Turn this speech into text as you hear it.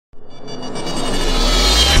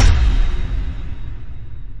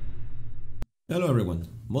Hello everyone,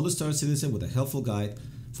 Model Star Citizen with a helpful guide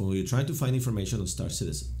for when you're trying to find information on Star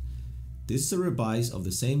Citizen. This is a revise of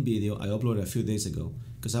the same video I uploaded a few days ago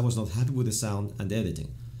because I was not happy with the sound and the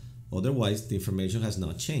editing. Otherwise, the information has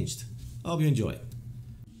not changed. I hope you enjoy.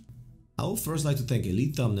 I would first like to thank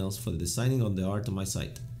Elite Thumbnails for the designing of the art on my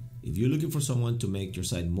site. If you're looking for someone to make your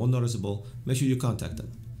site more noticeable, make sure you contact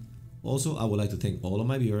them. Also, I would like to thank all of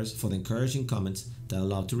my viewers for the encouraging comments that I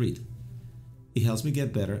love to read. It helps me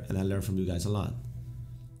get better and I learn from you guys a lot.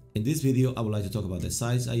 In this video, I would like to talk about the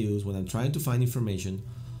sites I use when I'm trying to find information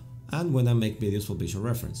and when I make videos for visual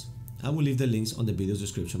reference. I will leave the links on the video's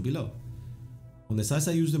description below. On the sites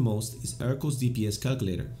I use the most is Airco's DPS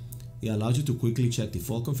calculator. It allows you to quickly check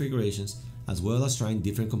default configurations as well as trying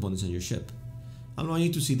different components on your ship, allowing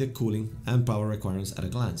you to see the cooling and power requirements at a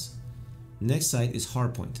glance. Next site is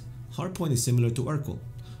Hardpoint. Hardpoint is similar to Airco,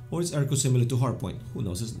 or is Airco similar to Hardpoint? Who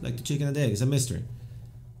knows, it's like the chicken and egg, it's a mystery.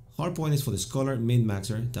 Hardpoint is for the scholar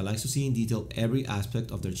min-maxer that likes to see in detail every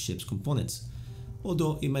aspect of their ship's components,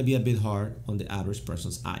 although it might be a bit hard on the average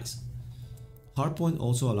person's eyes. Hardpoint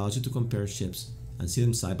also allows you to compare ships and see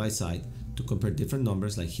them side by side to compare different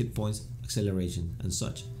numbers like hit points, acceleration, and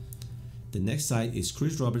such. The next site is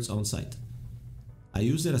Chris Roberts' own site. I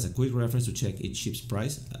use it as a quick reference to check each ship's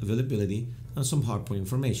price, availability, and some hardpoint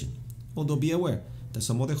information, although be aware that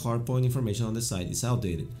some of the hardpoint information on the site is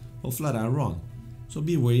outdated or flat out wrong, so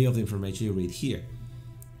be wary of the information you read here.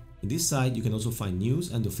 In this site, you can also find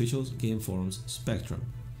news and the official game forums Spectrum.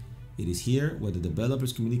 It is here where the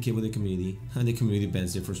developers communicate with the community and the community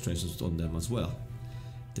vents their frustrations on them as well.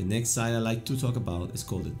 The next site I like to talk about is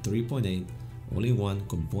called the 3.8 All-in-One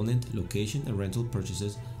Component Location and Rental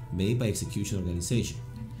Purchases made by Execution Organization.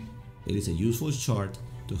 It is a useful chart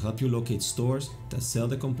to help you locate stores that sell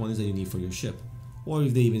the components that you need for your ship, or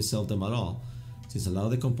if they even sell them at all, since a lot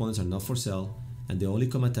of the components are not for sale and they only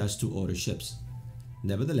come attached to other ships.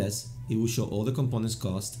 Nevertheless, it will show all the components'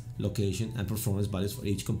 cost, location, and performance values for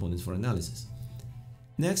each component for analysis.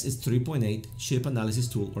 Next is 3.8 Ship Analysis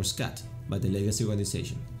Tool or SCAT by the Legacy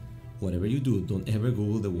Organization. Whatever you do, don't ever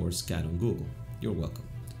Google the word SCAT on Google. You're welcome.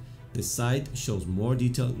 The site shows more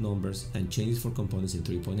detailed numbers and changes for components in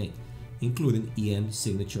 3.8, including EM,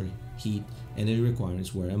 signature, heat, energy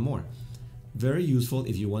requirements, wear, and more. Very useful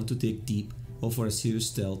if you want to dig deep or for a serious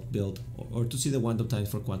stealth build or to see the windup times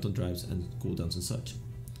for quantum drives and cooldowns and such.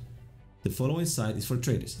 The following site is for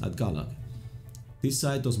traders at Galog. This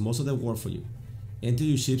site does most of the work for you. Enter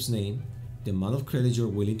your ship's name, the amount of credit you're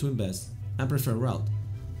willing to invest, and preferred route,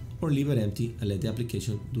 or leave it empty and let the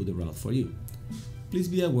application do the route for you. Please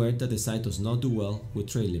be aware that the site does not do well with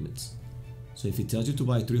trade limits. So if it tells you to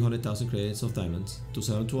buy 300,000 credits of diamonds to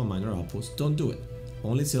sell them to a minor outpost, don't do it.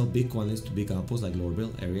 Only sell big quantities to big outposts like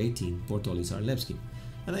Lorville, Area 18, Port Olisar, Levski.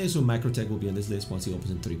 And I assume Microtech will be on this list once it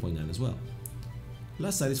opens in 3.9 as well.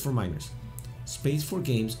 Last site is for miners. Space for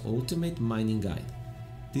Games Ultimate Mining Guide.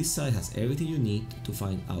 This site has everything you need to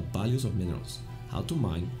find out values of minerals, how to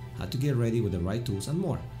mine, how to get ready with the right tools, and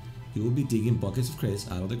more. You will be digging buckets of credits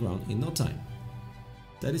out of the ground in no time.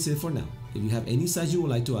 That is it for now. If you have any sites you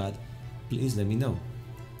would like to add, please let me know.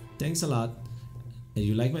 Thanks a lot. If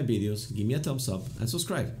you like my videos, give me a thumbs up and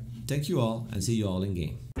subscribe. Thank you all and see you all in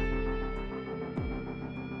game.